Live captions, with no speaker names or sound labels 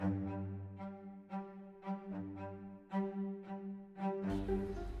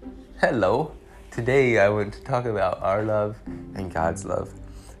Hello. Today I want to talk about our love and God's love.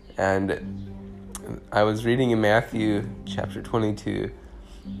 And I was reading in Matthew chapter 22,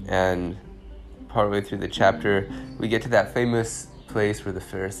 and partway through the chapter, we get to that famous place where the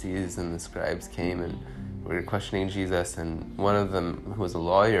Pharisees and the scribes came and were questioning Jesus, and one of them, who was a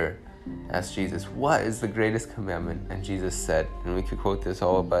lawyer, asked Jesus, "What is the greatest commandment?" And Jesus said, and we could quote this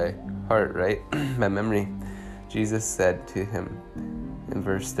all by heart, right? By memory. Jesus said to him in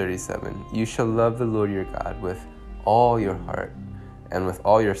verse 37, "You shall love the Lord your God with all your heart and with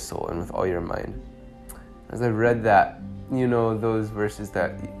all your soul and with all your mind." As I read that, those verses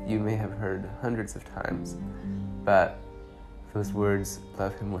that you may have heard hundreds of times, but those words,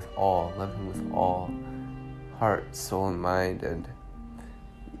 love him with all heart, soul, and mind. And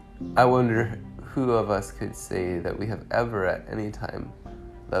I wonder who of us could say that we have ever at any time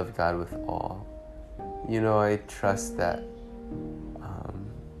loved God with all. I trust that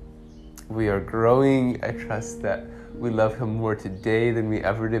we are growing. I trust that we love him more today than we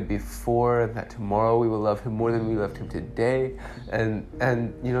ever did before, and that tomorrow we will love him more than we loved him today. And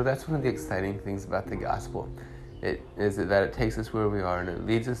that's one of the exciting things about the gospel. It is that it takes us where we are and it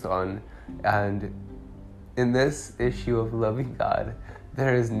leads us on. And in this issue of loving God,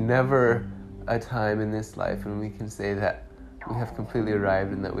 there is never a time in this life when we can say that we have completely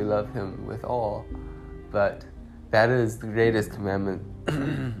arrived and that we love him with all. But that is the greatest commandment.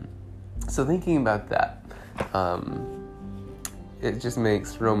 So thinking about that, it just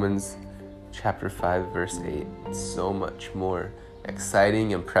makes Romans chapter 5 verse 8 so much more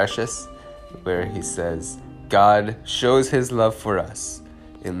exciting and precious, where he says, "God shows his love for us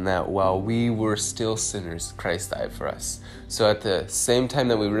in that while we were still sinners, Christ died for us." So at the same time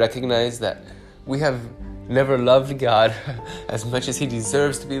that we recognize that we have never loved God as much as he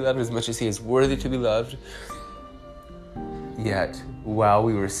deserves to be loved, as much as he is worthy to be loved, yet while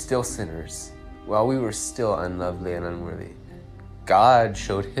we were still sinners, while we were still unlovely and unworthy, God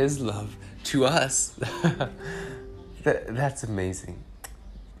showed his love to us. That's amazing.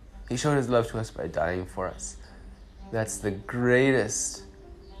 He showed his love to us by dying for us. That's the greatest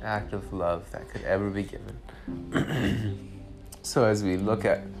act of love that could ever be given. So as we look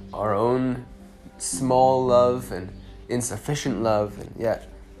at our own small love and insufficient love, and yet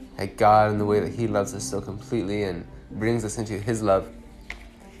at God and the way that he loves us so completely and brings us into his love,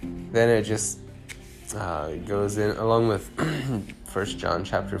 then it just goes in along with 1 John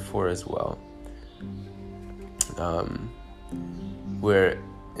chapter 4 as well, where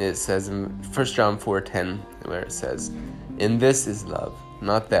it says in 1 John 4:10, where it says, "In this is love,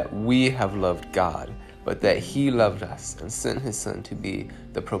 not that we have loved God, but that he loved us and sent his son to be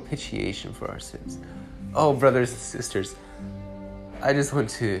the propitiation for our sins." Oh, brothers and sisters, I just want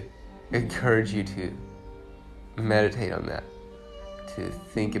to encourage you to meditate on that, to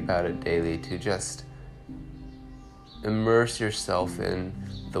think about it daily, to just immerse yourself in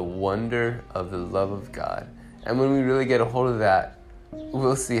the wonder of the love of God. And when we really get a hold of that,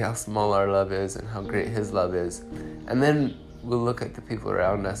 we'll see how small our love is and how great his love is. And then we'll look at the people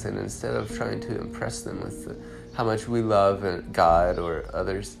around us, and instead of trying to impress them with how much we love God or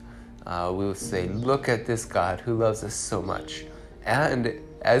others, we'll say, "Look at this God who loves us so much." And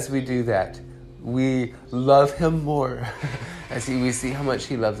as we do that, we love him more. As we see how much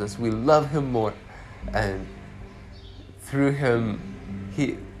he loves us, we love him more. And through him,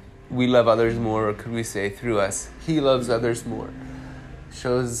 we love others more, or could we say through us, he loves others more,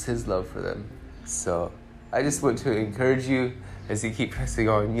 shows his love for them. So I just want to encourage you as you keep pressing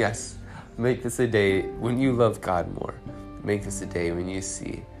on. Yes, make this a day when you love God more. Make this a day when you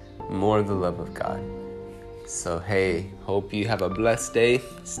see more of the love of God. So hey, hope you have a blessed day.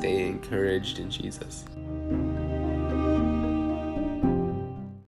 Stay encouraged in Jesus.